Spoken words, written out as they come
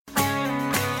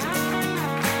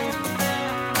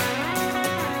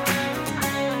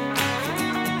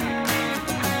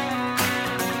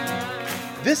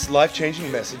This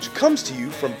life-changing message comes to you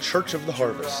from Church of the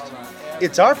Harvest.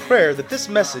 It's our prayer that this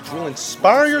message will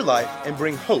inspire your life and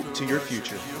bring hope to your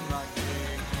future.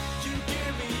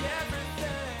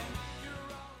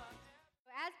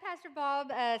 As Pastor Bob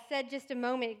said just a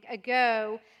moment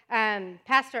ago,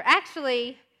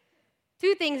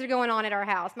 two things are going on at our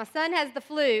house. My son has the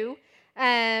flu,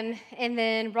 and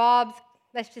then Rob's,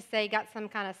 let's just say, got some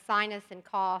kind of sinus and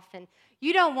cough, and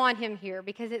you don't want him here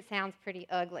because it sounds pretty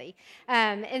ugly.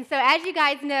 And so as you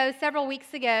guys know, several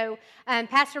weeks ago,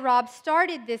 Pastor Rob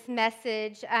started this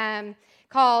message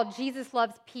called Jesus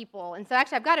Loves People. And so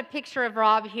actually I've got a picture of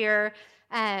Rob here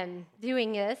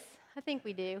doing this. I think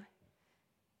we do.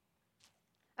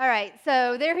 All right,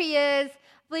 so there he is.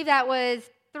 I believe that was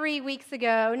 3 weeks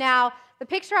ago. Now, the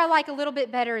picture I like a little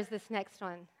bit better is this next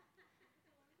one.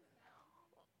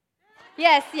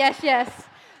 Yes.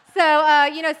 So,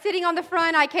 sitting on the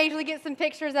front, I occasionally get some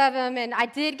pictures of him, and I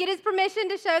did get his permission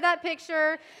to show that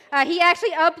picture. He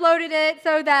actually uploaded it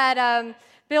so that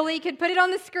Billy could put it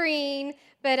on the screen,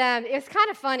 but it was kind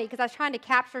of funny because I was trying to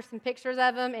capture some pictures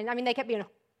of him, and they kept being,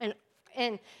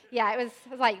 and yeah, I was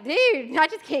like, dude, I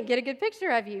just can't get a good picture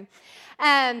of you.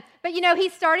 But he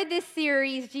started this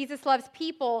series, Jesus Loves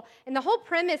People, and the whole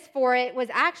premise for it was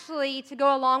actually to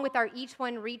go along with our Each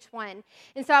One, Reach One.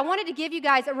 And so I wanted to give you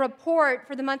guys a report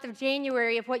for the month of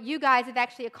January of what you guys have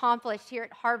actually accomplished here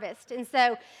at Harvest. And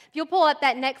so if you'll pull up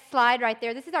that next slide right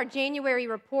there, this is our January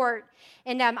report.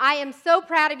 And I am so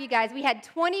proud of you guys. We had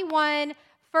 21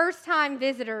 first-time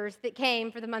visitors that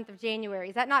came for the month of January.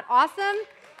 Is that not awesome?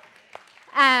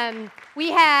 We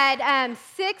had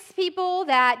 6 people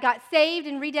that got saved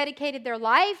and rededicated their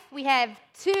life. We have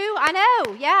 2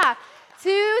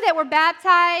 that were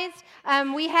baptized.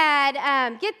 We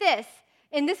had, get this,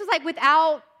 and this was like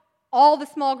without all the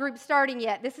small groups starting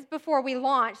yet. This is before we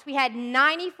launched. We had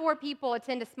 94 people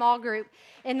attend a small group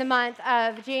in the month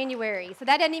of January. So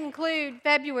that doesn't even include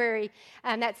February.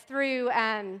 That's through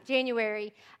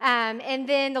January. And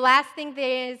then the last thing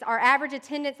is our average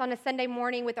attendance on a Sunday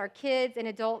morning with our kids and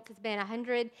adults has been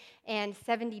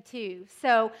 172.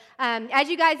 So as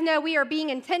you guys know, we are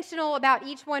being intentional about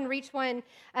Each One, Reach One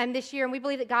this year, and we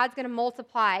believe that God's going to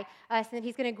multiply us and that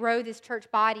He's going to grow this church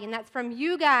body. And that's from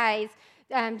you guys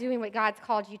doing what God's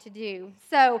called you to do.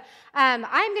 So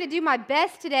I'm going to do my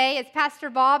best today, as Pastor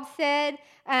Bob said.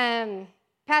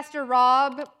 Pastor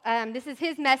Rob, this is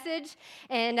his message,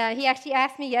 and he actually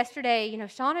asked me yesterday,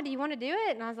 Shauna, do you want to do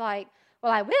it? And I was like,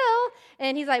 well, I will.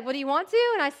 And he's like, well, do you want to?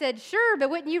 And I said, sure, but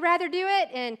wouldn't you rather do it?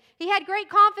 And he had great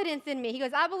confidence in me. He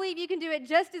goes, I believe you can do it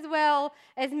just as well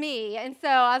as me. And so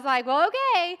I was like, well,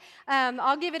 okay,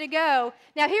 I'll give it a go.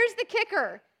 Now, here's the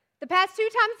kicker. The past 2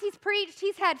 times he's preached,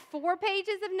 he's had 4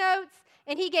 pages of notes,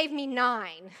 and he gave me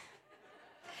 9.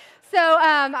 So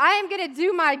I am going to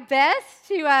do my best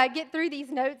to get through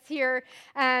these notes here.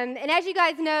 And as you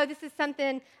guys know, this is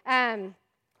something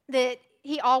that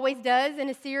he always does in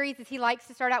a series, is he likes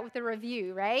to start out with a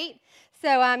review, right?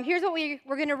 So here's what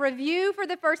we're going to review for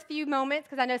the first few moments,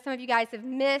 because I know some of you guys have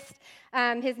missed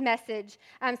his message.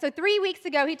 So 3 weeks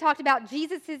ago, he talked about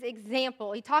Jesus'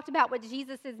 example. He talked about what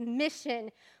Jesus'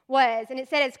 mission was. And it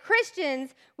said, as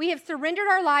Christians, we have surrendered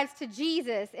our lives to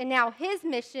Jesus, and now his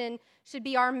mission should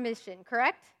be our mission,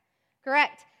 correct?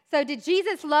 Correct. So did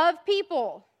Jesus love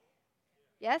people?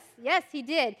 Yes, he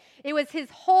did. It was his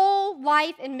whole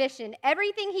life and mission.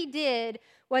 Everything he did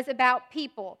was about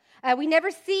people. We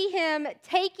never see him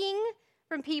taking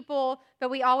from people, but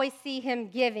we always see him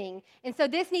giving. And so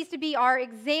this needs to be our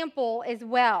example as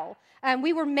well.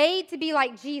 We were made to be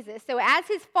like Jesus. So as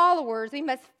his followers, we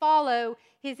must follow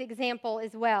his example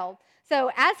as well.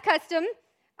 So as custom,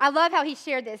 I love how he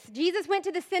shared this. Jesus went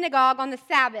to the synagogue on the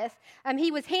Sabbath. He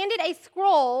was handed a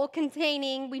scroll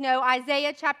containing, we know,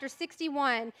 Isaiah chapter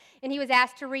 61, and he was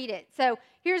asked to read it. So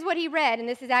here's what he read, and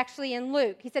this is actually in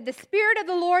Luke. He said, the Spirit of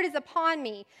the Lord is upon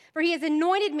me, for he has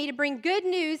anointed me to bring good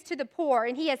news to the poor,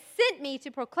 and he has sent me to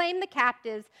proclaim the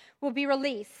captives will be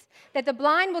released, that the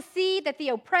blind will see, that the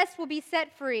oppressed will be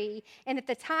set free, and that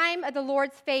the time of the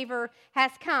Lord's favor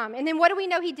has come. And then what do we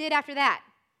know he did after that?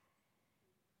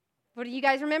 What do you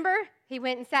guys remember? He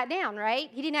went and sat down, right?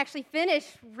 He didn't actually finish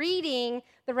reading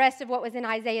the rest of what was in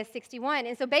Isaiah 61.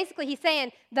 And so basically he's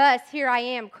saying, thus, here I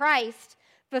am, Christ,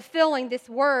 fulfilling this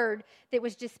word that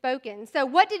was just spoken. So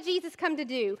what did Jesus come to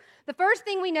do? The first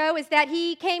thing we know is that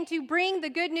he came to bring the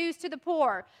good news to the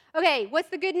poor. Okay, what's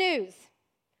the good news?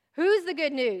 Who's the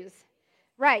good news?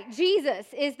 Right, Jesus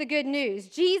is the good news.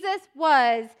 Jesus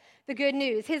was the good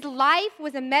news. His life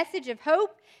was a message of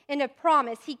hope. and of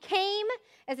promise. He came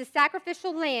as a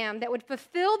sacrificial lamb that would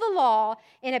fulfill the law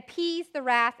and appease the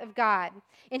wrath of God.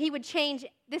 And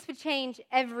this would change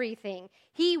everything.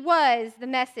 He was the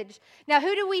message. Now,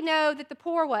 who do we know that the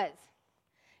poor was?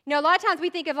 You know, a lot of times we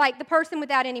think of like the person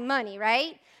without any money,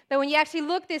 right? But when you actually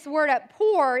look this word up,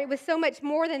 poor, it was so much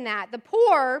more than that. The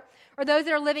poor are those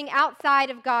that are living outside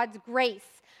of God's grace.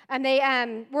 And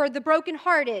they were the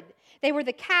brokenhearted. They were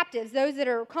the captives, those that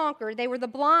are conquered. They were the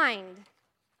blind.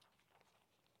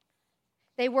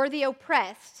 They were the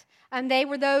oppressed. They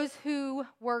were those who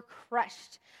were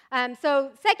crushed.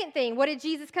 So second thing, what did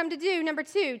Jesus come to do? Number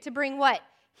 2, to bring what?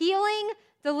 Healing,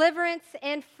 deliverance,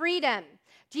 and freedom.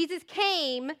 Jesus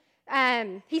came,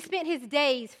 he spent his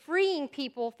days freeing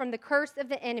people from the curse of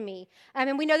the enemy.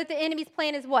 And we know that the enemy's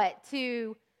plan is what?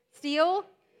 To steal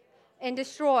and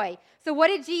destroy. So what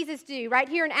did Jesus do? Right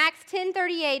here in Acts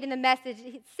 10:38 in the Message,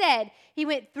 it said he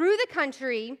went through the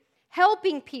country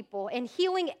helping people and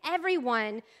healing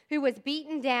everyone who was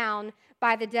beaten down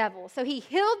by the devil. So he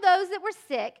healed those that were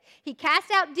sick. He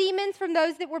cast out demons from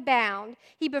those that were bound.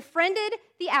 He befriended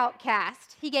the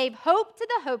outcast. He gave hope to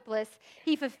the hopeless.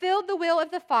 He fulfilled the will of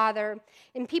the Father,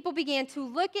 and people began to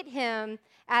look at him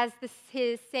as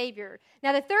his Savior.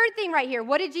 Now, the third thing right here,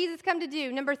 what did Jesus come to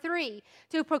do? Number 3,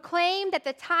 to proclaim that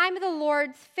the time of the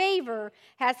Lord's favor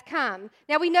has come.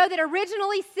 Now, we know that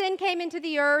originally sin came into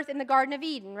the earth in the Garden of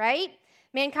Eden, right?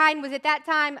 Mankind was at that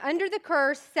time under the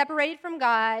curse, separated from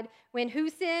God, when who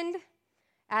sinned?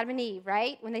 Adam and Eve,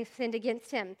 right? When they sinned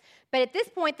against him. But at this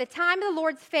point, the time of the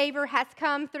Lord's favor has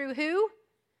come through who?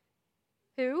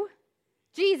 Who?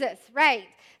 Jesus, right.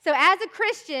 So as a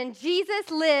Christian, Jesus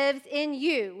lives in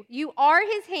you. You are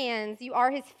his hands, you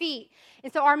are his feet.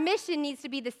 And so our mission needs to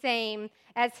be the same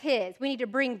as his. We need to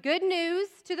bring good news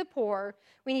to the poor.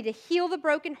 We need to heal the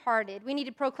brokenhearted. We need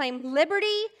to proclaim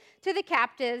liberty to the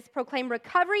captives, proclaim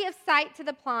recovery of sight to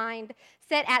the blind,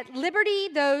 set at liberty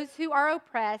those who are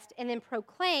oppressed, and then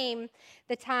proclaim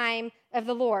the time of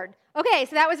the Lord. Okay,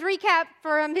 so that was a recap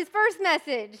from his first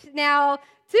message. Now,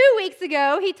 2 weeks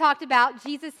ago, he talked about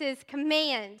Jesus'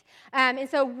 command. And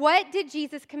so what did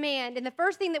Jesus command? And the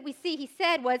first thing that we see he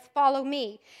said was, follow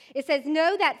me. It says,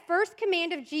 no, that first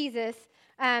command of Jesus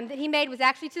that he made was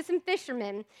actually to some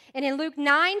fishermen. And in Luke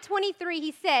 9:23,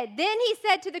 he said, then he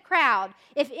said to the crowd,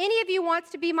 if any of you wants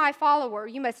to be my follower,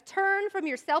 you must turn from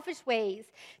your selfish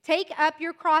ways, take up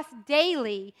your cross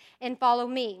daily, and follow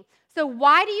me. So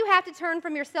why do you have to turn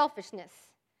from your selfishness?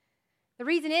 The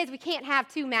reason is we can't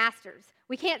have two masters.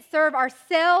 We can't serve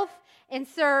ourselves and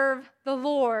serve the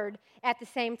Lord at the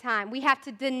same time. We have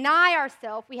to deny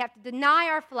ourselves, we have to deny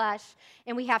our flesh,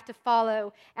 and we have to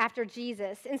follow after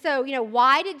Jesus. And so,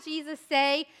 why did Jesus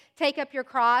say, take up your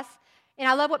cross? And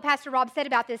I love what Pastor Rob said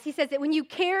about this. He says that when you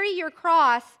carry your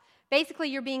cross, basically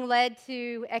you're being led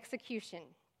to execution.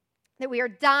 That we are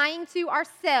dying to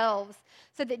ourselves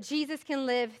so that Jesus can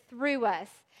live through us,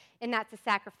 and that's a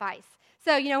sacrifice.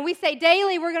 So, when we say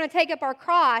daily we're going to take up our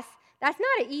cross, that's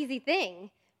not an easy thing,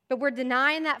 but we're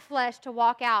denying that flesh to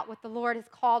walk out what the Lord has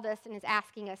called us and is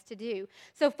asking us to do.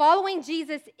 So following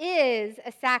Jesus is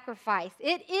a sacrifice.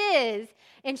 It is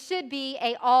and should be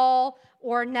a all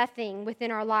or nothing within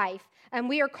our life. And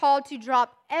we are called to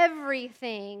drop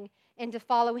everything and to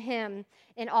follow him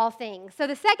in all things. So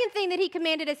the second thing that he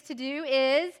commanded us to do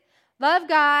is love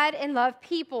God and love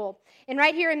people. And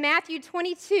right here in Matthew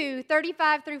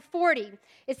 22:35-40,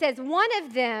 it says, one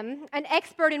of them, an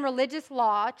expert in religious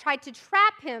law, tried to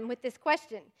trap him with this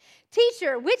question.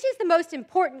 Teacher, which is the most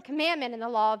important commandment in the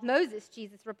law of Moses?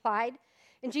 Jesus replied.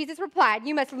 And Jesus replied,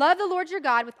 you must love the Lord your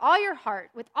God with all your heart,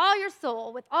 with all your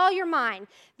soul, with all your mind.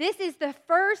 This is the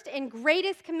first and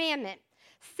greatest commandment.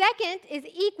 Second is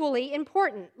equally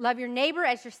important. Love your neighbor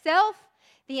as yourself.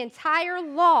 The entire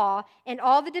law and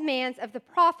all the demands of the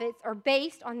prophets are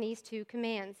based on these two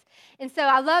commands. And so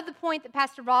I love the point that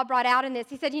Pastor Rob brought out in this.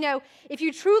 He said, if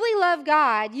you truly love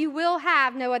God, you will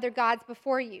have no other gods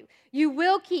before you. You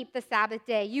will keep the Sabbath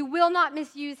day. You will not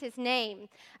misuse his name.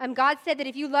 God said that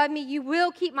if you love me, you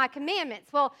will keep my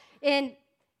commandments. Well, and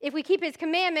if we keep his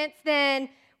commandments, then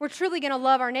we're truly going to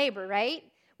love our neighbor, right?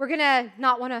 We're going to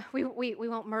not want to, we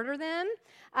won't murder them.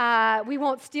 We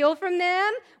won't steal from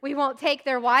them. We won't take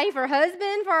their wife or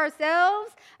husband for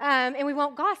ourselves. And we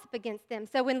won't gossip against them.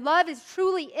 So when love is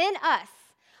truly in us,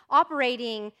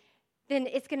 operating, then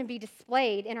it's going to be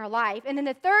displayed in our life. And then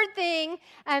the third thing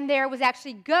there was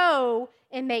actually go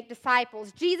and make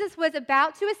disciples. Jesus was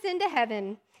about to ascend to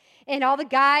heaven, and all the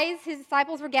guys, his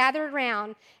disciples, were gathered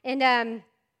around. And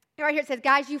right here it says,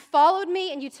 guys, you followed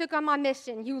me and you took on my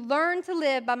mission. You learned to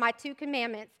live by my two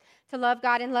commandments, to love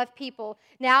God and love people.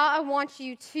 Now I want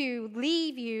you to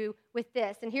leave you with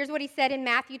this. And here's what he said in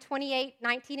Matthew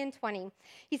 28:19 and 20.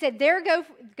 He said,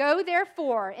 Go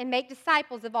therefore and make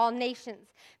disciples of all nations,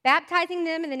 baptizing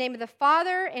them in the name of the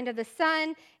Father and of the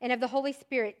Son and of the Holy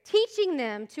Spirit, teaching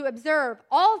them to observe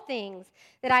all things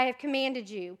that I have commanded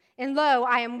you. And lo,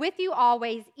 I am with you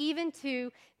always, even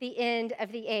to the end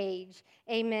of the age.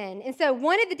 Amen. And so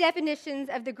one of the definitions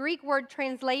of the Greek word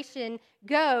translation,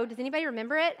 go, does anybody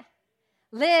remember it?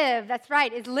 Live, that's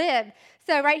right, is live.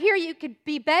 So right here you could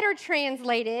be better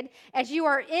translated as you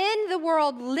are in the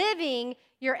world living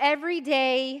your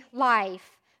everyday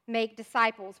life, make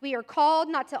disciples. We are called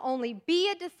not to only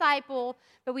be a disciple,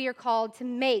 but we are called to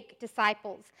make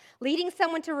disciples. Leading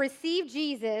someone to receive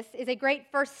Jesus is a great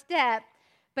first step,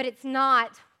 but it's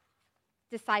not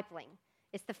discipling.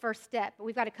 It's the first step, but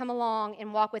we've got to come along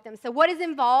and walk with them. So what is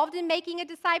involved in making a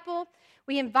disciple?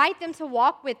 We invite them to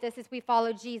walk with us as we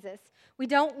follow Jesus. We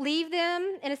don't leave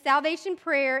them in a salvation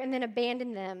prayer and then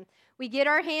abandon them. We get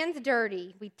our hands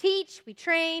dirty. We teach, we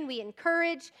train, we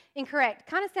encourage and correct.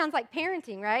 Kind of sounds like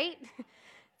parenting, right?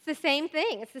 It's the same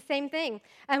thing. It's the same thing.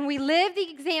 And we live the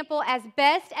example as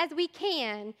best as we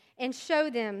can and show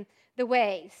them the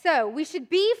way. So we should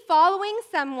be following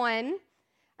someone.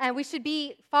 We should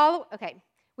be following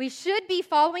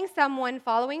someone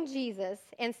following Jesus,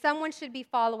 and someone should be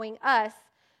following us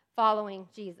following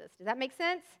Jesus. Does that make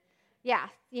sense? Yeah,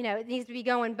 it needs to be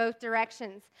going both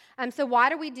directions. So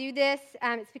why do we do this?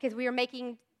 It's because we are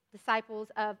making disciples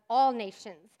of all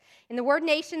nations. And the word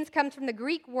nations comes from the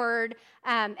Greek word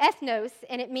ethnos,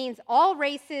 and it means all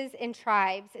races and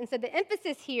tribes. And so the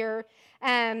emphasis here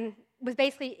was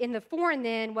basically in the foreign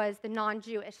then was the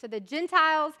non-Jewish. So the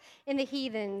Gentiles and the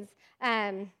heathens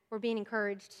were being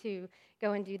encouraged to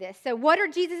go and do this. So what are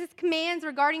Jesus' commands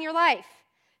regarding your life?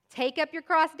 Take up your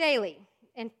cross daily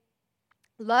and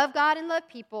love God and love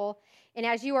people. And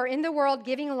as you are in the world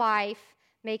giving life,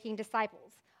 making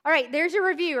disciples. All right, there's your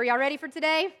review. Are y'all ready for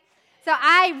today? So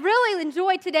I really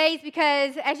enjoyed today's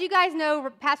because, as you guys know,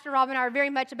 Pastor Rob and I are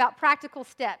very much about practical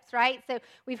steps, right? So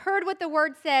we've heard what the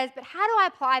Word says, but how do I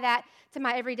apply that to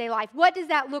my everyday life? What does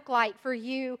that look like for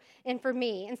you and for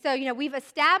me? And so, we've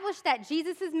established that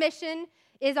Jesus' mission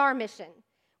is our mission.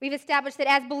 We've established that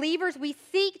as believers, we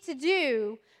seek to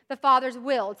do the Father's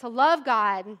will, to love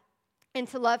God and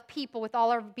to love people with all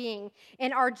our being.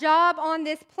 And our job on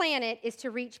this planet is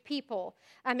to reach people.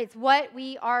 It's what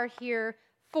we are here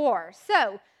for.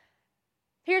 So,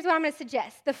 here's what I'm going to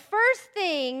suggest. The first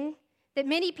thing that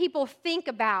many people think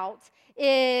about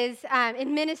is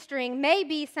in ministering may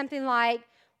be something like,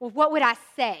 well, what would I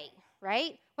say,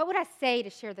 right? What would I say to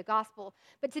share the gospel?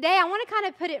 But today I want to kind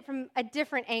of put it from a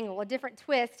different angle, a different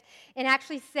twist, and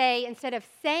actually say, instead of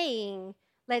saying,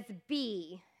 let's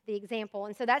be the example.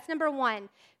 And so that's number one.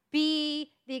 Be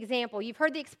the example. You've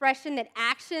heard the expression that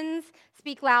actions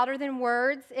speak louder than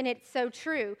words, and it's so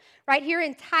true. Right here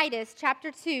in Titus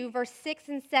chapter 2, verse 6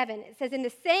 and 7, it says, in the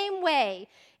same way,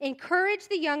 encourage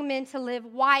the young men to live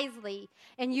wisely,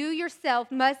 and you yourself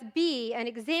must be an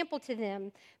example to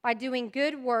them by doing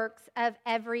good works of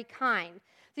every kind.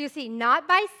 So you see, not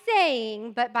by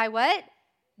saying, but by what?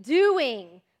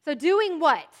 Doing. So doing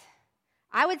what?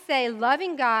 I would say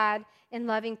loving God and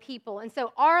loving people. And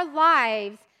so our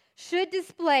lives should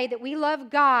display that we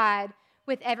love God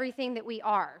with everything that we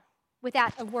are,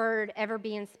 without a word ever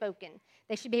being spoken.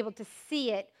 They should be able to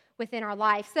see it within our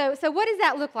life. So what does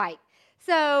that look like?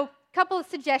 So a couple of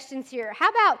suggestions here. How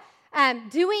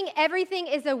about doing everything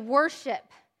as a worship,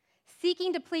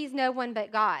 seeking to please no one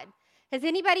but God? Has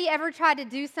anybody ever tried to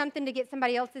do something to get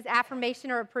somebody else's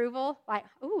affirmation or approval? Like,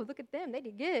 oh, look at them, they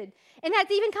did good. And that's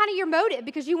even kind of your motive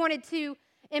because you wanted to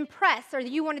impress or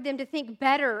you wanted them to think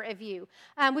better of you.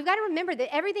 We've got to remember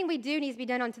that everything we do needs to be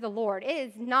done unto the Lord. It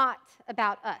is not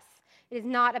about us. It is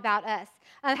not about us.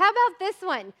 How about this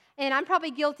one? And I'm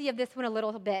probably guilty of this one a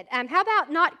little bit. How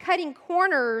about not cutting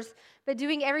corners, but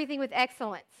doing everything with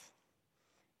excellence?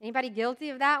 Anybody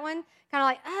guilty of that one? Kind of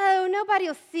like, oh, nobody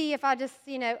will see if I just,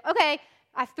 okay,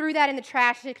 I threw that in the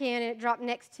trash can and it dropped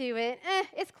next to it.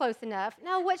 It's close enough.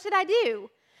 No, what should I do?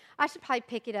 I should probably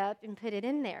pick it up and put it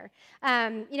in there.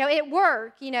 At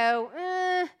work,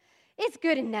 it's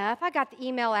good enough. I got the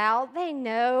email out. They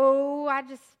know I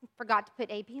just forgot to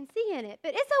put A, B, and C in it.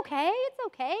 But it's okay. It's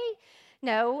okay.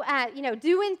 No,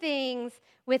 doing things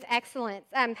with excellence.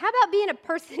 How about being a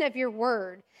person of your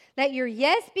word? Let your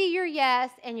yes be your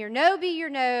yes and your no be your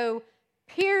no,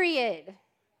 period.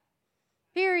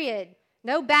 Period.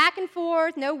 No back and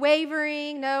forth, no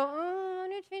wavering, I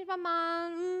need to change my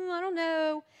mind, I don't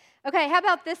know. Okay, how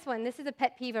about this one? This is a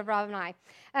pet peeve of Rob and I.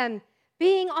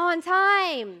 Being on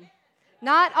time,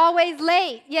 not always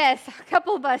late. Yes, a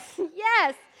couple of us,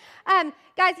 yes.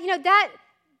 Guys,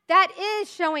 that is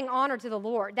showing honor to the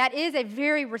Lord. That is a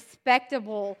very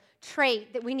respectable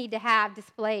trait that we need to have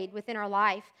displayed within our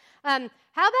life. How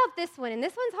about this one? And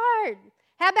this one's hard.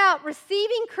 How about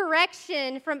receiving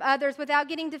correction from others without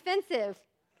getting defensive?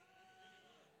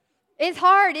 It's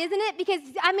hard, isn't it? Because,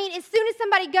 as soon as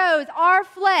somebody goes, our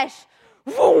flesh,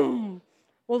 boom.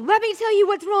 Well, let me tell you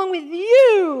what's wrong with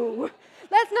you.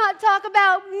 Let's not talk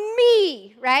about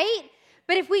me, right?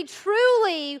 But if we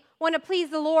truly want to please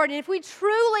the Lord, and if we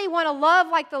truly want to love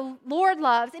like the Lord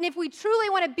loves, and if we truly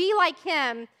want to be like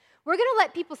Him, we're going to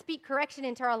let people speak correction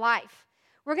into our life.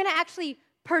 We're going to actually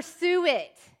pursue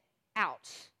it. Ouch.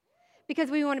 Because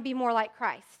we want to be more like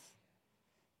Christ.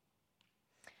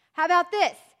 How about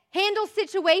this? Handle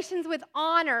situations with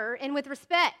honor and with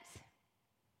respect.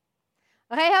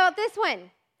 Okay, how about this one?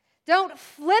 Don't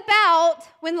flip out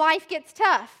when life gets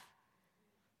tough.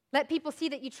 Let people see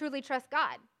that you truly trust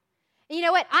God. And you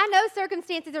know what? I know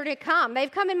circumstances are to come.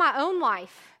 They've come in my own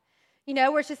life,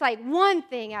 where it's just like one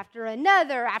thing after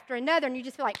another, and you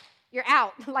just feel like you're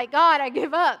out. Like, God, I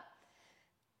give up.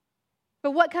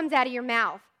 But what comes out of your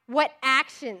mouth? What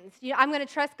actions? I'm going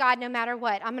to trust God no matter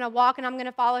what. I'm going to walk and I'm going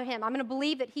to follow Him. I'm going to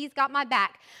believe that He's got my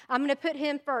back. I'm going to put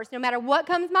Him first. No matter what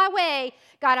comes my way,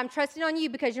 God, I'm trusting on You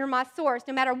because You're my source.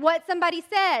 No matter what somebody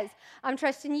says, I'm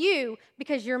trusting You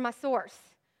because You're my source.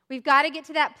 We've got to get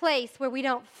to that place where we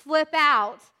don't flip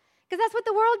out, because that's what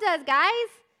the world does, guys.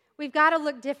 We've got to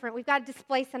look different. We've got to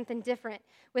display something different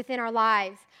within our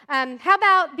lives. How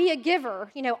about be a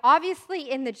giver? Obviously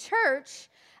in the church,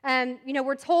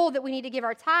 we're told that we need to give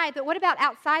our tithe, but what about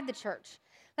outside the church?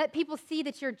 Let people see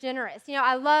that you're generous.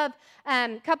 I love,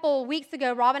 a couple weeks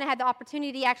ago, Rob and I had the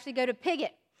opportunity to actually go to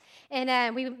Piggott,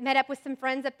 and we met up with some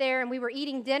friends up there, and we were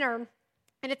eating dinner.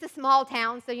 And it's a small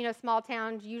town, so, small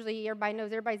towns, usually everybody knows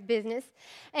everybody's business.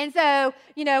 And so,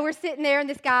 we're sitting there, and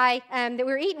this guy that we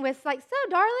were eating with is like, so,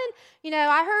 darling,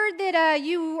 I heard that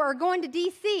you are going to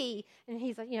D.C. And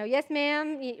he's like, yes,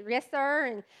 ma'am, yes,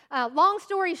 sir. And long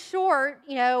story short,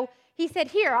 he said,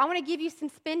 here, I want to give you some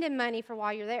spending money for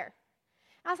while you're there.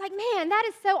 I was like, man, that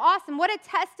is so awesome. What a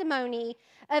testimony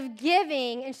of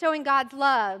giving and showing God's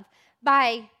love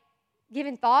by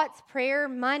giving thoughts, prayer,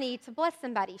 money to bless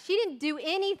somebody. She didn't do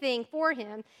anything for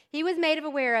him. He was made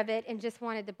aware of it and just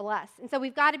wanted to bless. And so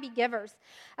we've got to be givers.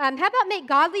 How about make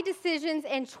godly decisions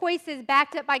and choices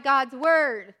backed up by God's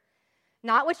word?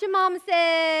 Not what your mom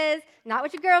says, not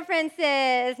what your girlfriend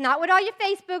says, not what all your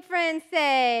Facebook friends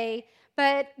say,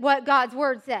 but what God's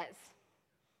word says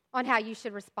on how you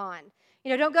should respond.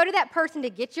 Don't go to that person to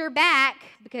get your back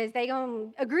because they're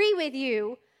going to agree with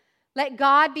you. Let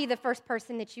God be the first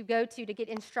person that you go to get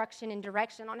instruction and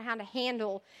direction on how to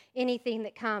handle anything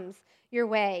that comes your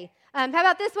way. How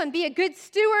about this one? Be a good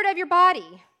steward of your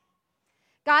body.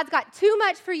 God's got too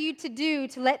much for you to do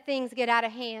to let things get out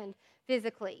of hand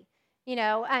physically.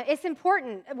 It's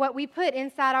important what we put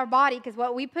inside our body, because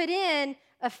what we put in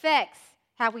affects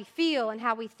how we feel and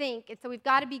how we think. And so we've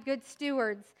got to be good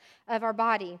stewards of our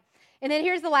body. And then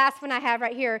here's the last one I have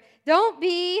right here. Don't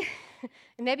be,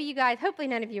 and maybe you guys, hopefully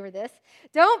none of you are this,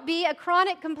 don't be a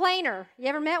chronic complainer. You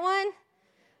ever met one?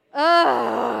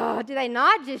 Oh, do they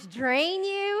not just drain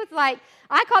you? It's like,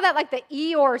 I call that like the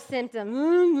Eeyore symptom.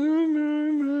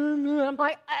 I'm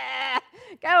like,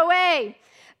 go away.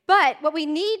 But what we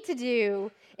need to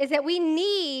do is that we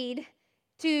need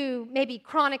to maybe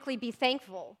chronically be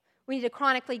thankful. We need to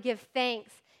chronically give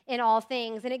thanks in all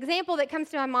things. An example that comes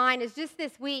to my mind is just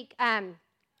this week,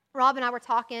 Rob and I were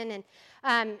talking,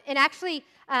 and actually,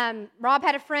 Rob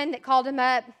had a friend that called him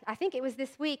up, I think it was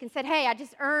this week, and said, hey, I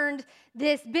just earned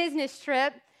this business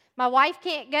trip. My wife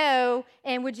can't go,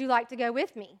 and would you like to go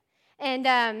with me? And,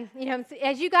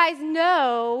 as you guys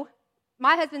know,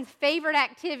 my husband's favorite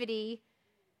activity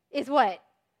is what?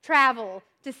 Travel,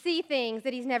 to see things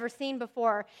that he's never seen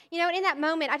before. And in that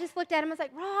moment, I just looked at him, I was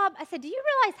like, Rob, I said, do you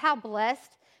realize how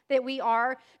blessed that we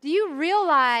are? Do you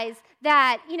realize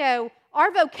that, our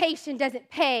vocation doesn't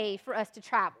pay for us to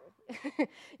travel?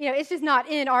 It's just not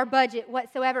in our budget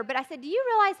whatsoever. But I said, do you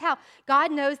realize how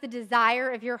God knows the desire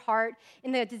of your heart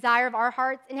and the desire of our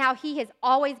hearts, and how He has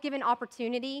always given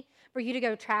opportunity for you to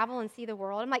go travel and see the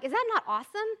world? I'm like, is that not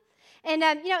awesome? And,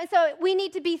 and so we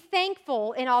need to be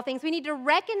thankful in all things. We need to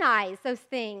recognize those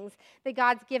things that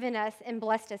God's given us and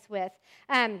blessed us with.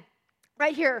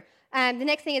 Right here, the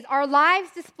next thing is our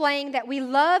lives displaying that we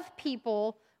love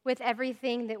people with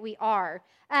everything that we are.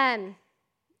 Do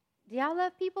y'all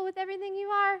love people with everything you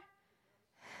are?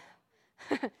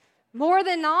 More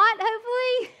than not,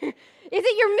 hopefully. Is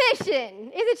it your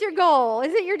mission? Is it your goal?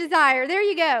 Is it your desire? There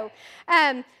you go.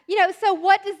 So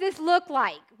what does this look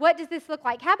like? What does this look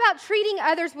like? How about treating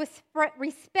others with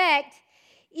respect,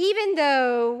 even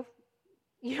though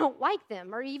you don't like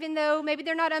them, or even though maybe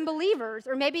they're not unbelievers,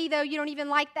 or maybe though you don't even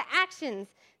like the actions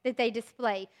that they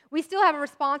display? We still have a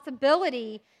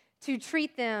responsibility to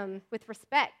treat them with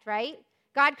respect, right?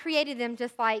 God created them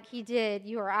just like he did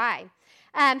you or I.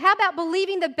 How about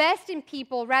believing the best in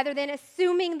people rather than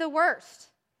assuming the worst?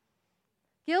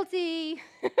 Guilty.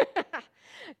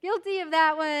 Guilty of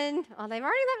that one. Oh, they've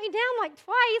already let me down like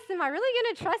twice. Am I really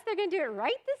going to trust they're going to do it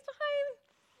right this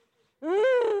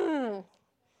time?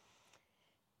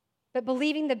 But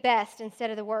believing the best instead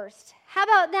of the worst. How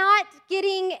about not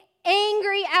getting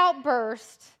angry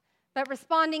outbursts, but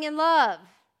responding in love?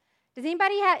 Does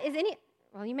anybody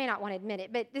well, you may not want to admit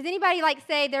it, but does anybody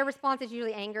say their response is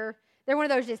usually anger? They're one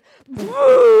of those just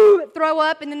throw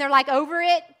up and then they're over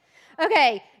it.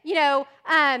 Okay,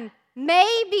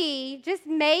 maybe, just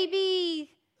maybe,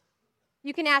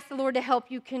 you can ask the Lord to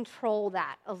help you control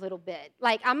that a little bit.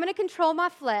 I'm going to control my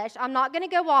flesh. I'm not going to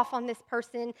go off on this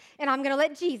person, and I'm going to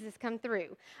let Jesus come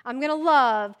through. I'm going to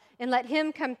love and let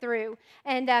him come through.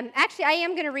 And actually, I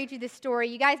am going to read you this story.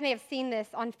 You guys may have seen this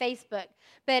on Facebook,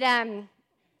 but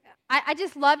I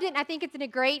just loved it, and I think it's a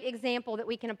great example that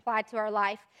we can apply to our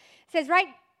life. It says, right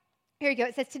here you go.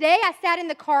 It says, today I sat in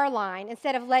the car line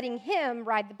instead of letting him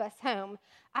ride the bus home.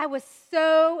 I was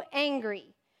so angry,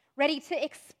 ready to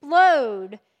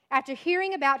explode after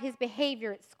hearing about his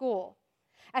behavior at school.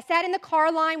 I sat in the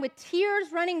car line with tears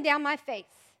running down my face.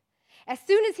 As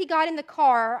soon as he got in the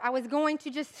car, I was going to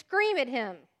just scream at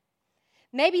him.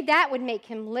 Maybe that would make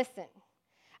him listen.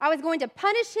 I was going to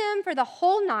punish him for the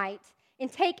whole night and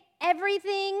take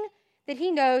everything that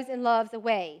he knows and loves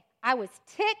away. I was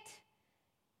ticked,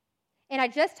 and I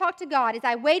just talked to God as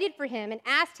I waited for him and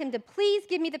asked him to please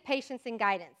give me the patience and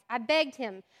guidance. I begged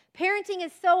him. Parenting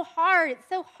is so hard. It's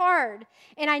so hard,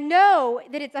 and I know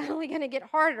that it's only going to get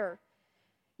harder.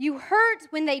 You hurt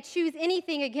when they choose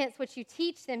anything against what you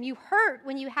teach them. You hurt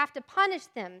when you have to punish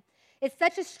them. It's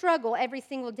such a struggle every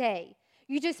single day.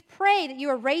 You just pray that you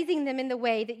are raising them in the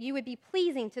way that you would be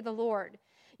pleasing to the Lord.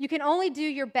 You can only do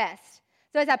your best.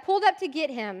 So as I pulled up to get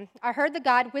him, I heard the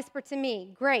God whisper to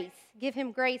me, grace, give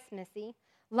him grace, Missy.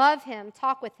 Love him,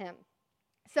 talk with him.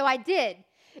 So I did.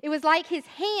 It was like his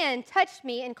hand touched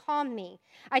me and calmed me.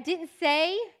 I didn't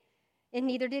say, and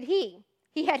neither did he.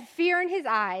 He had fear in his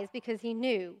eyes because he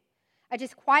knew. I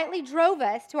just quietly drove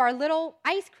us to our little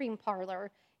ice cream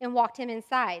parlor and walked him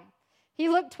inside. He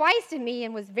looked twice at me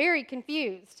and was very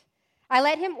confused. I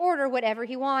let him order whatever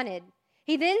he wanted.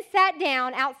 He then sat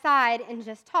down outside and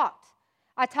just talked.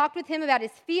 I talked with him about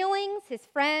his feelings, his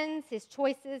friends, his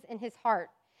choices, and his heart.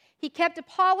 He kept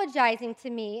apologizing to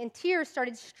me, and tears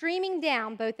started streaming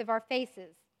down both of our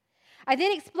faces. I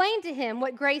then explained to him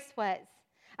what grace was.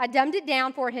 I dumbed it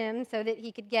down for him so that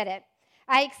he could get it.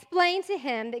 I explained to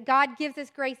him that God gives us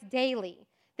grace daily,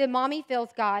 that Mommy feels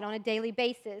God on a daily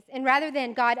basis, and rather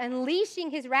than God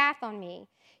unleashing his wrath on me,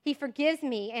 he forgives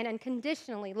me and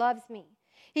unconditionally loves me.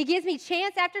 He gives me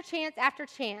chance after chance after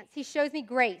chance. He shows me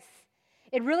grace.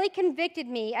 It really convicted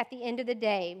me at the end of the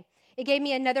day. It gave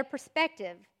me another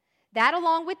perspective. That,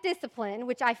 along with discipline,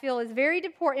 which I feel is very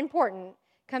important,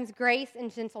 comes grace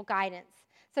and gentle guidance.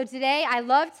 So today, I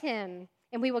loved him,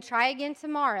 and we will try again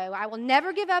tomorrow. I will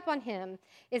never give up on him,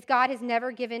 as God has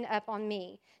never given up on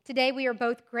me. Today, we are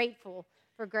both grateful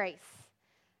for grace.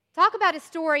 Talk about a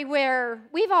story where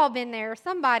we've all been there.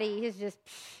 Somebody is just,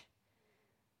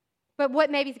 but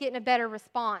what maybe is getting a better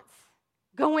response?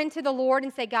 Going to the Lord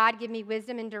and say, God, give me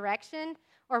wisdom and direction,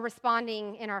 or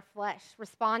responding in our flesh,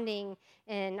 responding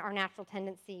in our natural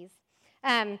tendencies.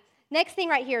 Next thing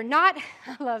right here, I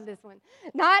love this one,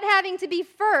 not having to be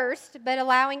first, but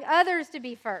allowing others to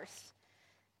be first.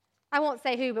 I won't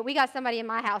say who, but we got somebody in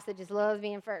my house that just loves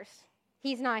being first.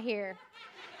 He's not here.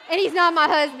 And he's not my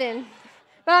husband,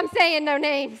 but I'm saying no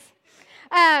names.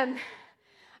 How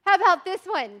about this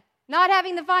one? Not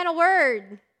having the final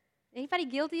word. Anybody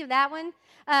guilty of that one?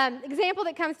 Example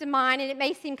that comes to mind, and it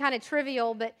may seem kind of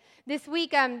trivial, but this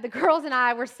week the girls and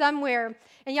I were somewhere,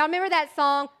 and y'all remember that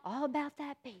song, all about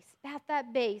that bass.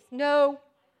 No.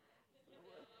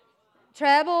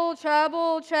 Treble,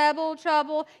 trouble, treble,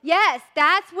 trouble. Yes,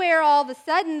 that's where all of a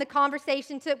sudden the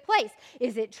conversation took place.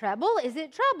 Is it treble? Is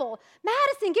it trouble?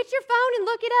 Madison, get your phone and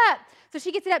look it up. So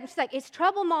she gets it up, and she's like, it's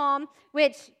trouble, Mom,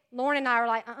 which Lauren and I are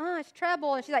like, it's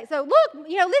treble. And she's like, so look,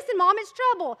 listen, Mom, it's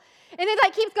trouble. And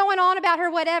it keeps going on about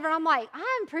her whatever. I'm like,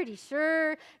 I'm pretty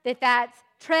sure that that's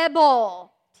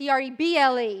treble,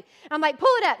 Treble. I'm like,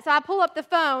 pull it up. So I pull up the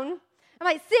phone. I'm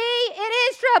like, see,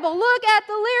 it is trouble. Look at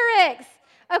the lyrics.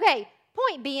 Okay,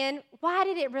 point being, why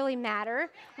did it really matter?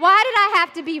 Why did I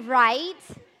have to be right?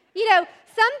 You know,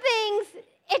 some things,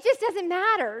 it just doesn't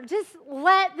matter. Just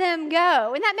let them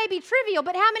go. And that may be trivial,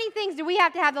 but how many things do we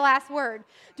have to have the last word?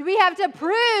 Do we have to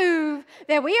prove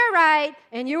that we are right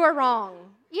and you are wrong?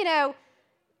 You know,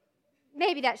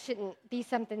 maybe that shouldn't be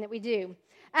something that we do.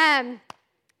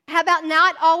 How about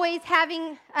not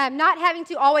having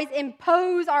to always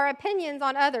impose our opinions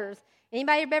on others?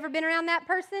 Anybody ever been around that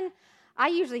person? I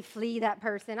usually flee that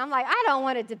person. I'm like, I don't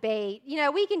want to debate. You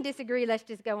know, we can disagree. Let's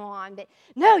just go on. But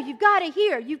no, you've got to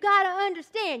hear. You've got to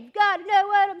understand. You've got to know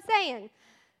what I'm saying.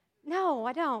 No,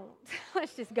 I don't.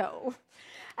 Let's just go.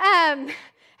 How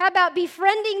about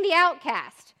befriending the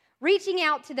outcast? Reaching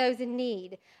out to those in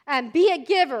need. Be a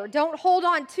giver. Don't hold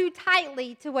on too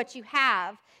tightly to what you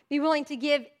have. Be willing to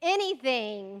give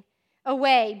anything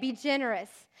away. Be generous.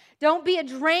 Don't be a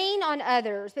drain on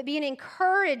others, but be an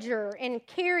encourager and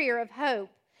carrier of hope.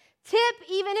 Tip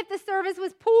even if the service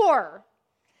was poor.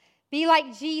 Be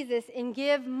like Jesus and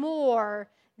give more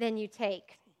than you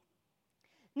take.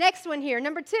 Next one here,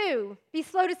 number 2, be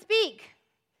slow to speak.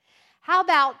 How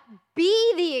about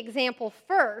be the example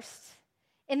first,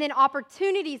 and then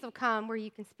opportunities will come where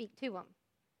you can speak to them.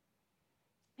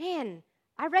 Man,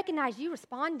 I recognize you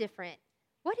respond different.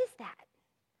 What is that?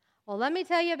 Well, let me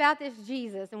tell you about this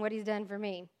Jesus and what he's done for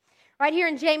me. Right here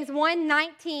in James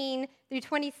 1:19 through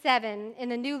 27 in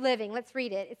the New Living, let's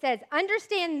read it. It says,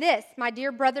 understand this, my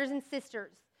dear brothers and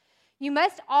sisters. You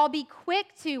must all be quick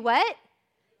to what?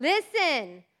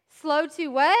 Listen. Slow to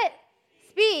what?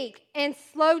 Speak. And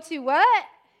slow to what?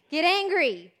 Get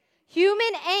angry.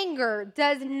 Human anger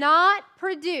does not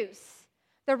produce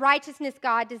the righteousness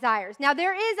God desires. Now,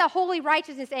 there is a holy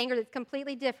righteousness anger that's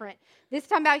completely different. This is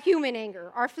talking about human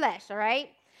anger, our flesh, all right?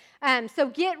 So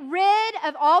get rid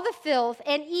of all the filth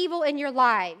and evil in your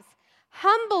lives.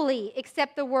 Humbly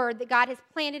accept the word that God has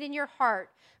planted in your heart,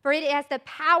 for it has the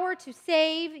power to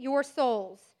save your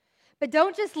souls. But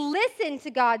don't just listen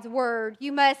to God's word.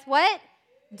 You must what?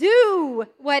 Do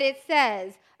what it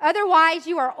says. Otherwise,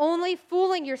 you are only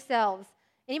fooling yourselves.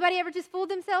 Anybody ever just fooled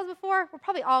themselves before? We're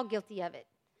probably all guilty of it.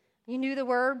 You knew the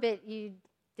word, but you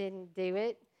didn't do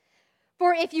it.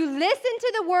 For if you listen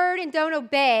to the word and don't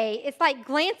obey, it's like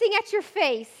glancing at your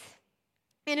face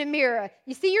in a mirror.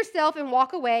 You see yourself and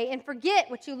walk away and forget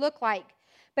what you look like.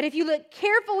 But if you look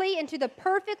carefully into the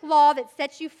perfect law that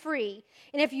sets you free,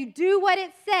 and if you do what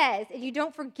it says and you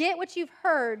don't forget what you've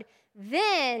heard,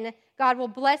 then God will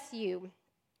bless you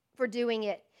for doing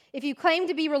it. If you claim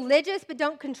to be religious but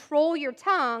don't control your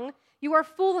tongue, you are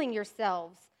fooling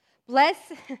yourselves.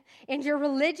 And your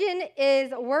religion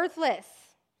is worthless.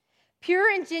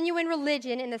 Pure and genuine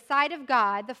religion in the sight of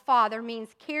God, the Father,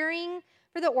 means caring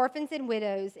for the orphans and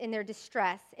widows in their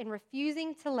distress and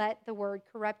refusing to let the word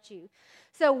corrupt you.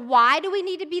 So why do we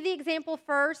need to be the example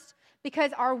first?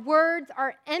 Because our words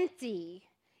are empty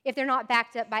if they're not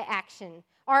backed up by action.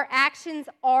 Our actions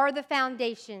are the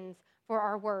foundations for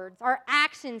our words. Our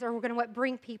actions are going to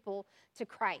bring people to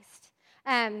Christ.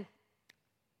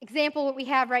 Example what we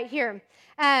have right here.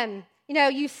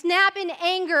 You snap in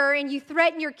anger and you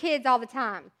threaten your kids all the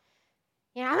time.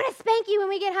 I'm going to spank you when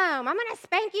we get home. I'm going to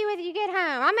spank you when you get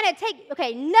home. I'm going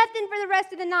to nothing for the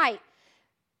rest of the night.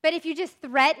 But if you just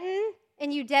threaten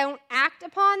and you don't act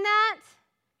upon that,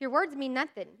 your words mean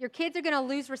nothing. Your kids are going to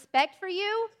lose respect for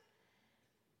you.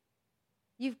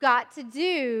 You've got to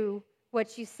do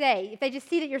what you say. If they just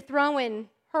see that you're throwing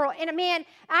hurl. And man,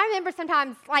 I remember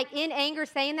sometimes in anger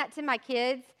saying that to my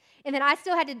kids, and then I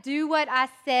still had to do what I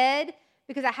said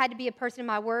because I had to be a person of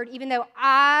my word, even though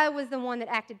I was the one that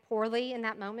acted poorly in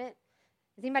that moment.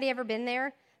 Has anybody ever been there?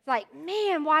 It's like,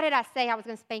 man, why did I say I was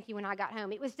going to spank you when I got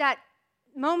home? It was that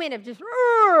moment of just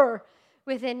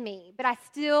within me. But I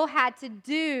still had to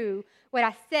do what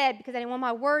I said because I didn't want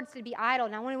my words to be idle,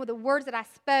 and I wanted the words that I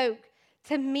spoke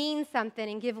to mean something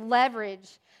and give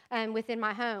leverage within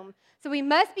my home. So we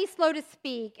must be slow to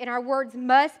speak, and our words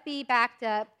must be backed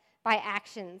up by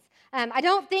actions. I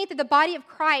don't think that the body of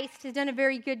Christ has done a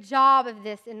very good job of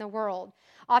this in the world.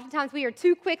 Oftentimes we are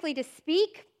too quickly to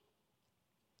speak,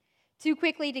 too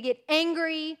quickly to get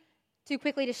angry, too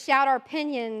quickly to shout our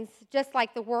opinions, just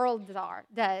like the world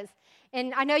does.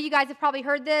 And I know you guys have probably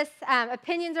heard this.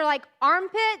 Opinions are like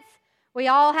armpits. We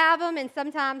all have them, and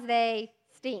sometimes they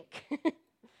stink.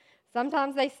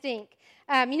 Sometimes they stink.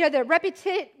 The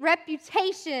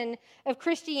reputation of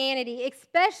Christianity,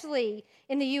 especially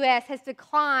in the U.S., has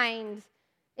declined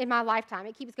in my lifetime.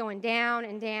 It keeps going down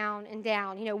and down and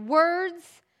down.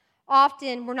 Words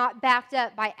often were not backed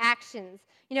up by actions.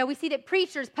 We see that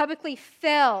preachers publicly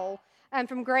fail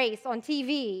from Grace on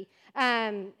TV.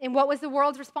 And what was the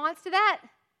world's response to that?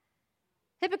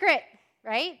 Hypocrite,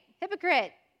 right?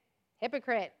 Hypocrite.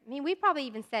 Hypocrite. I mean, we've probably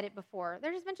even said it before.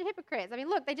 They're just a bunch of hypocrites. I mean,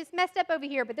 look, they just messed up over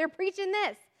here, but they're preaching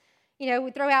this.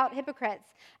 We throw out hypocrites.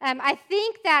 I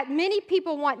think that many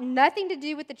people want nothing to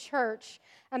do with the church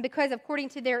because, according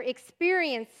to their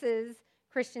experiences,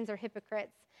 Christians are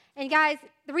hypocrites. And guys,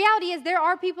 the reality is there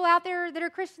are people out there that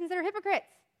are Christians that are hypocrites.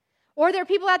 Or there are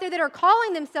people out there that are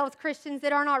calling themselves Christians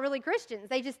that are not really Christians.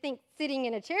 They just think sitting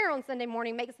in a chair on Sunday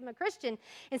morning makes them a Christian.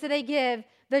 And so they give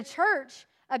the church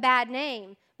a bad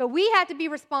name. But we have to be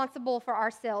responsible for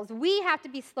ourselves. We have to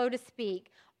be slow to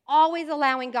speak, always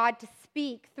allowing God to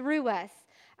speak through us,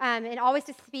 and always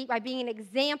to speak by being an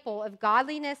example of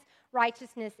godliness,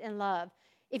 righteousness, and love.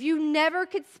 If you never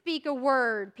could speak a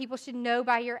word, people should know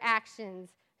by your actions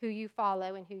who you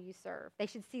follow and who you serve. They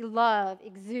should see love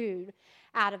exude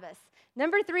out of us.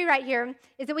 Number 3 right here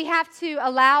is that we have to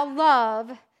allow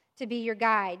love to be your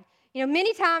guide.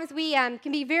 Many times we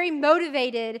can be very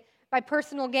motivated by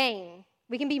personal gain.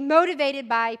 We can be motivated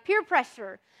by peer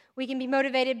pressure. We can be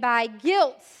motivated by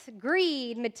guilt,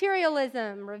 greed,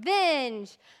 materialism,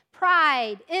 revenge,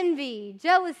 pride, envy,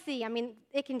 jealousy. I mean,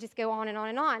 it can just go on and on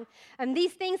and on.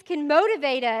 These things can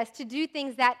motivate us to do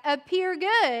things that appear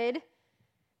good,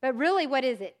 but really, what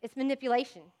is it? It's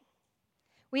manipulation.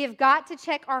 We have got to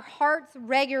check our hearts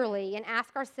regularly and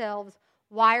ask ourselves,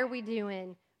 why are we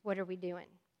doing what are we doing?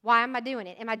 Why am I doing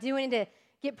it? Am I doing it to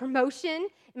get promotion?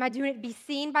 Am I doing it to be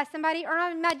seen by somebody? Or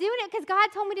am I doing it because God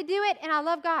told me to do it and I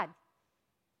love God?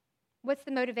 What's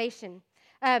the motivation?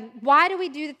 Why do we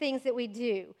do the things that we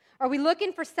do? Are we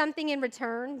looking for something in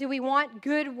return? Do we want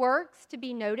good works to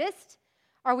be noticed?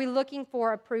 Are we looking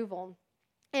for approval?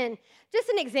 And just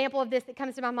an example of this that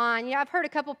comes to my mind, I've heard a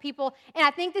couple people, and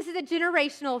I think this is a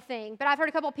generational thing, but I've heard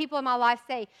a couple people in my life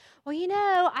say, well,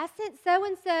 I sent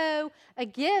so-and-so a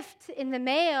gift in the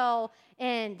mail,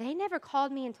 and they never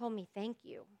called me and told me thank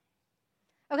you.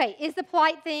 Okay, is the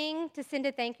polite thing to send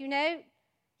a thank you note?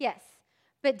 Yes.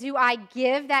 But do I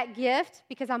give that gift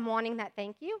because I'm wanting that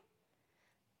thank you?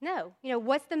 No.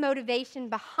 What's the motivation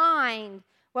behind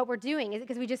what we're doing? Is it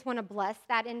because we just want to bless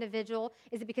that individual?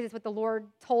 Is it because it's what the Lord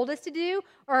told us to do?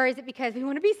 Or is it because we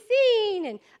want to be seen?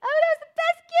 And, that's the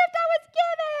best gift I was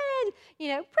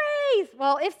given! Praise.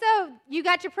 Well, if so, you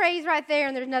got your praise right there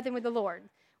and there's nothing with the Lord.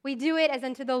 We do it as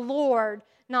unto the Lord,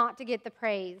 not to get the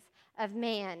praise of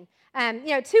man.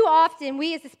 Too often,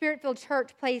 we as the Spirit-filled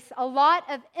church place a lot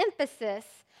of emphasis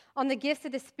on the gifts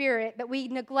of the Spirit, but we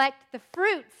neglect the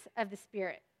fruits of the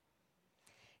Spirit.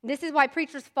 This is why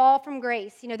preachers fall from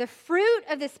grace. The fruit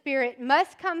of the Spirit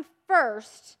must come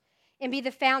first and be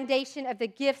the foundation of the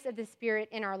gifts of the Spirit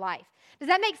in our life. Does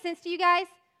that make sense to you guys?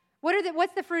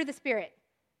 What's the fruit of the Spirit?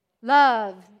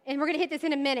 Love. And we're going to hit this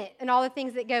in a minute and all the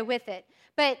things that go with it.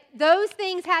 But those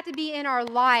things have to be in our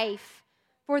life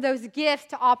for those gifts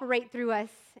to operate through us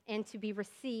and to be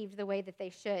received the way that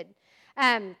they should.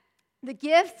 The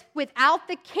gifts without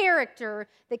the character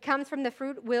that comes from the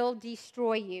fruit will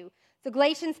destroy you. So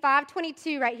Galatians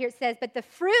 5:22 right here, it says, but the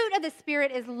fruit of the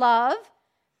Spirit is love,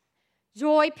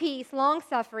 joy, peace,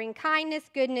 long-suffering, kindness,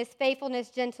 goodness,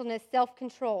 faithfulness, gentleness,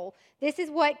 self-control. This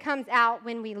is what comes out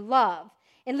when we love.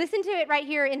 And listen to it right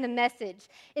here in the Message.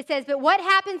 It says, but what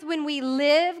happens when we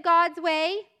live God's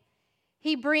way?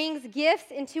 He brings gifts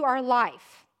into our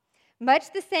life,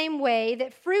 much the same way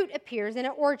that fruit appears in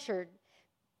an orchard.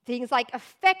 Things like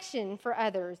affection for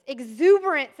others,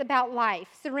 exuberance about life,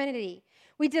 serenity.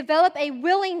 We develop a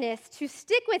willingness to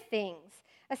stick with things,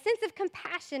 a sense of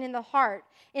compassion in the heart,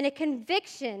 and a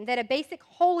conviction that a basic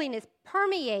holiness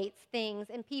permeates things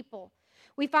and people.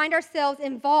 We find ourselves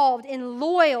involved in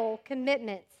loyal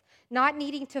commitments, not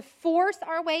needing to force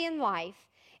our way in life,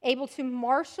 able to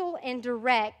marshal and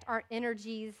direct our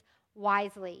energies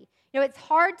wisely. It's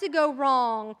hard to go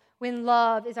wrong when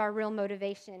love is our real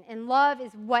motivation, and love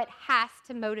is what has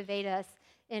to motivate us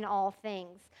in all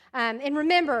things. And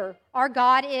remember, our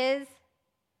God is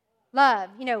love.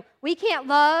 We can't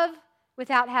love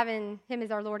without having Him as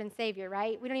our Lord and Savior,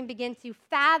 right? We don't even begin to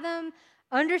fathom,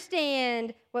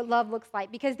 understand what love looks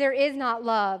like, because there is not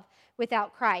love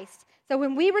without Christ. So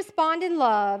when we respond in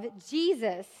love,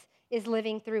 Jesus is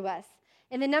living through us.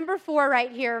 And the number 4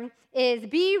 right here is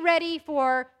be ready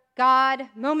for God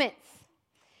moments.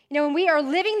 When we are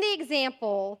living the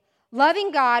example,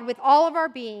 loving God with all of our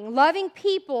being, loving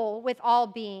people with all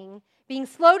being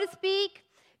slow to speak,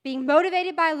 being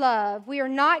motivated by love, we are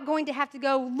not going to have to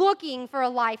go looking for a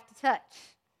life to touch.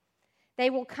 They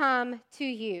will come to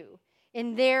you.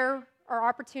 And there are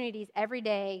opportunities every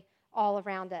day all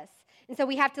around us. And so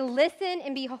we have to listen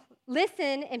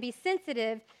and be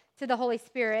sensitive to the Holy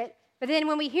Spirit. But then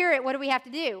when we hear it, what do we have to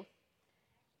do?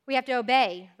 We have to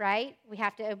obey, right? We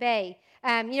have to obey.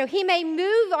 He may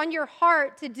move on your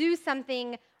heart to do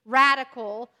something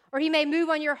radical, or he may move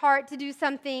on your heart to do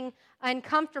something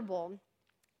uncomfortable.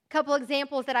 A couple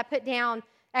examples that I put down,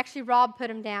 actually Rob put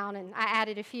them down and I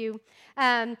added a few,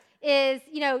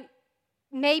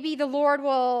 maybe the Lord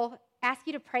will ask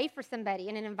you to pray for somebody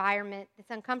in an environment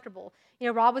that's uncomfortable.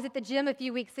 Rob was at the gym a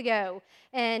few weeks ago,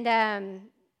 and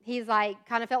he's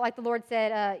kind of felt like the Lord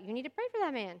said, you need to pray for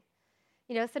that man.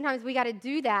 Sometimes we got to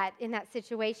do that in that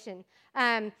situation.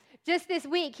 Just this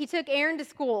week, he took Aaron to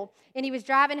school, and he was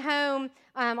driving home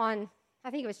on,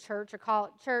 I think it was church,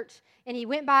 and he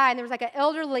went by, and there was an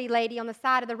elderly lady on the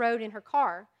side of the road in her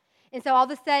car. And so all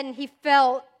of a sudden, he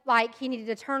felt like he needed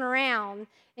to turn around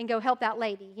and go help that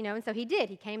lady, and so he did.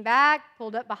 He came back,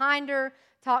 pulled up behind her,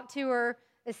 talked to her,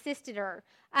 assisted her.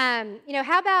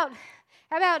 How about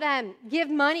give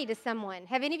money to someone?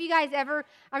 Have any of you guys ever,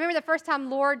 I remember the first time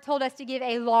Lord told us to give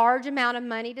a large amount of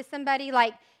money to somebody,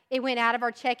 it went out of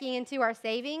our checking into our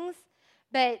savings,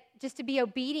 but just to be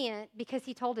obedient because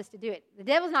he told us to do it. The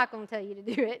devil's not going to tell you to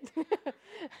do it.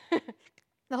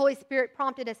 The Holy Spirit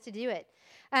prompted us to do it.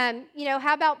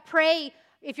 How about pray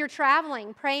if you're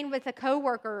traveling, praying with a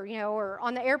coworker, or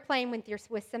on the airplane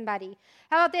with somebody.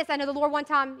 How about this? I know the Lord one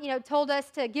time, told us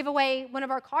to give away one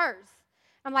of our cars.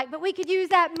 I'm like, but we could use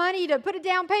that money to put a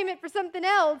down payment for something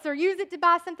else or use it to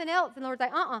buy something else. And the Lord's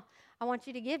like, I want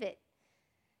you to give it.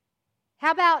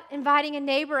 How about inviting a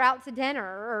neighbor out to dinner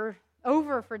or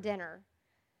over for dinner?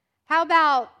 How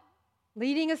about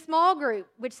leading a small group,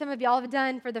 which some of y'all have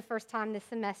done for the first time this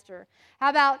semester? How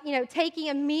about, taking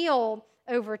a meal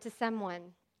over to someone?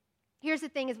 Here's the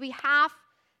thing is we have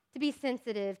to be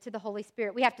sensitive to the Holy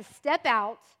Spirit. We have to step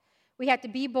out. We have to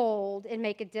be bold and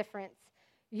make a difference.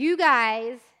 You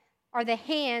guys are the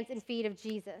hands and feet of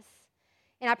Jesus.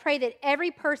 And I pray that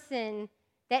every person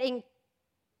that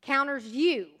encounters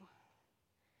you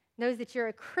knows that you're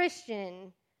a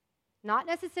Christian, not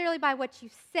necessarily by what you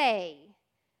say,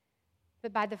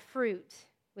 but by the fruit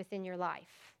within your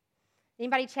life.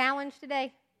 Anybody challenged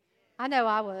today? I know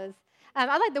I was.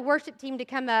 I'd like the worship team to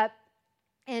come up,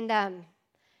 and I'm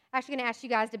actually going to ask you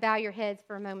guys to bow your heads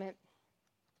for a moment.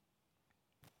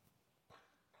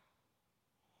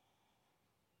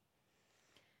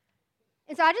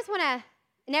 And so I just want to,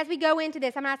 and as we go into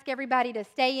this, I'm going to ask everybody to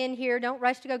stay in here. Don't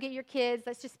rush to go get your kids.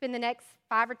 Let's just spend the next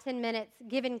 5 or 10 minutes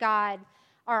giving God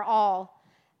our all.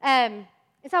 And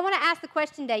so I want to ask the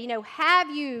question today, have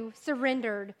you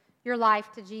surrendered your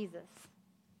life to Jesus?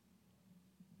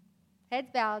 Heads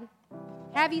bowed.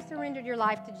 Have you surrendered your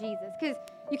life to Jesus? Because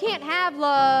you can't have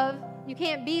love, you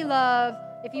can't be love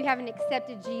if you haven't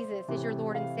accepted Jesus as your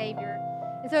Lord and Savior.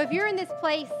 And so if you're in this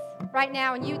place right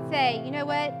now and you'd say, you know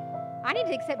what? I need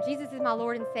to accept Jesus as my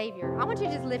Lord and Savior. I want you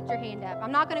to just lift your hand up.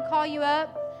 I'm not going to call you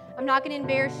up. I'm not going to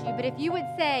embarrass you. But if you would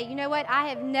say, you know what? I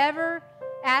have never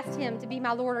asked him to be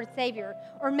my Lord or Savior.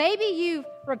 Or maybe you've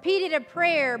repeated a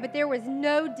prayer, but there was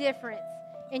no difference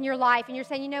in your life. And you're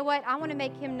saying, you know what? I want to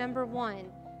make him number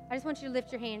one. I just want you to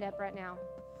lift your hand up right now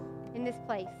in this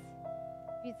place.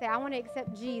 If you'd say, I want to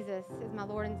accept Jesus as my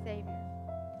Lord and Savior.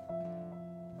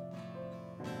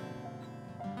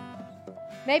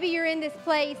 Maybe you're in this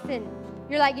place and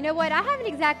you're like, you know what? I haven't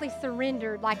exactly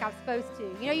surrendered like I'm supposed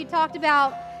to. You talked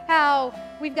about how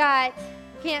we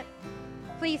can't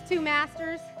please two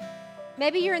masters.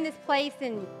 Maybe you're in this place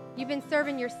and you've been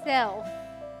serving yourself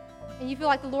and you feel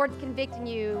like the Lord's convicting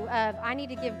you of, I need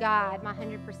to give God my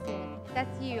 100%. If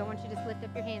that's you, I want you to just lift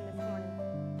up your hand this morning.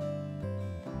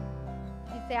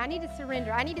 You'd say, I need to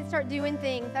surrender. I need to start doing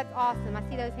things. That's awesome. I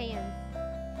see those hands.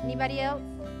 Anybody else?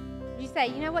 You say,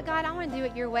 you know what, God, I want to do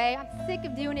it your way. I'm sick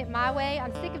of doing it my way.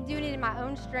 I'm sick of doing it in my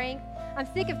own strength. I'm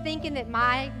sick of thinking that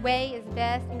my way is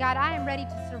best. And God, I am ready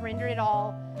to surrender it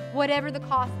all, whatever the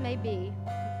cost may be.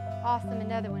 Awesome.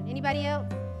 Another one. Anybody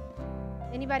else?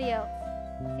 Anybody else?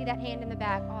 See that hand in the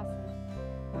back.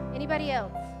 Awesome. Anybody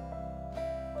else?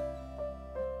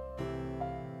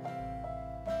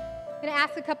 I'm going to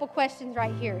ask a couple questions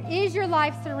right here. Is your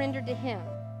life surrendered to him?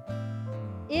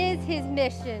 Is his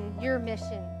mission your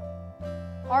mission?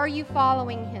 Are you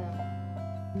following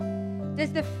him?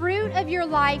 Does the fruit of your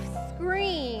life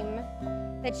scream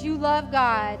that you love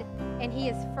God and he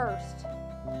is first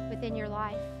within your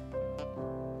life?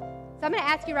 So I'm going to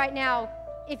ask you right now,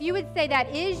 if you would say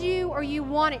that is you or you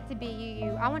want it to be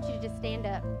you, I want you to just stand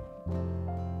up.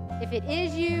 If it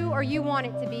is you or you want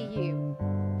it to be you,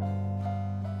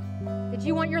 that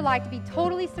you want your life to be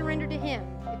totally surrendered to him.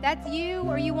 If that's you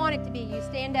or you want it to be you,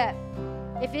 stand up.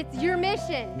 If it's your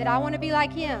mission that I want to be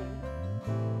like him,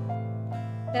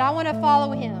 that I want to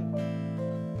follow him,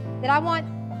 that I want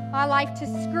my life to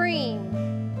scream,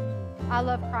 I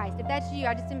love Christ. If that's you,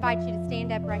 I just invite you to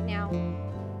stand up right now.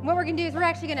 And what we're going to do is we're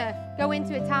actually going to go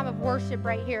into a time of worship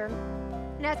right here.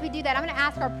 And as we do that, I'm going to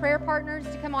ask our prayer partners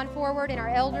to come on forward and our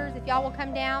elders, if y'all will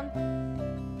come down.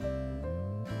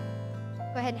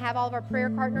 Go ahead and have all of our prayer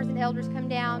partners and elders come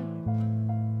down.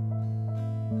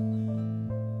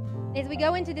 As we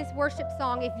go into this worship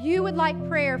song, if you would like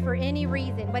prayer for any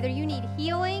reason, whether you need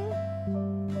healing,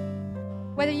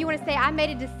 whether you want to say, I made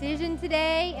a decision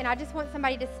today and I just want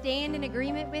somebody to stand in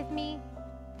agreement with me,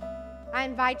 I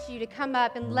invite you to come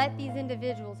up and let these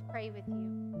individuals pray with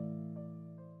you.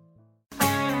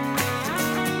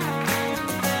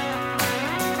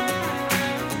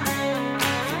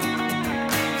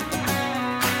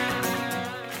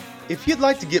 If you'd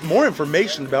like to get more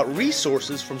information about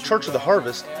resources from Church of the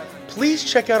Harvest, please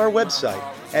check out our website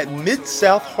at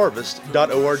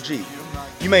midsouthharvest.org.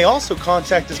 You may also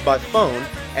contact us by phone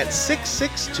at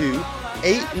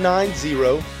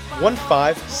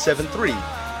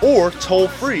 662-890-1573 or toll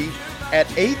free at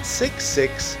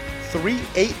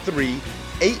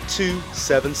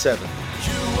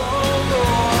 866-383-8277.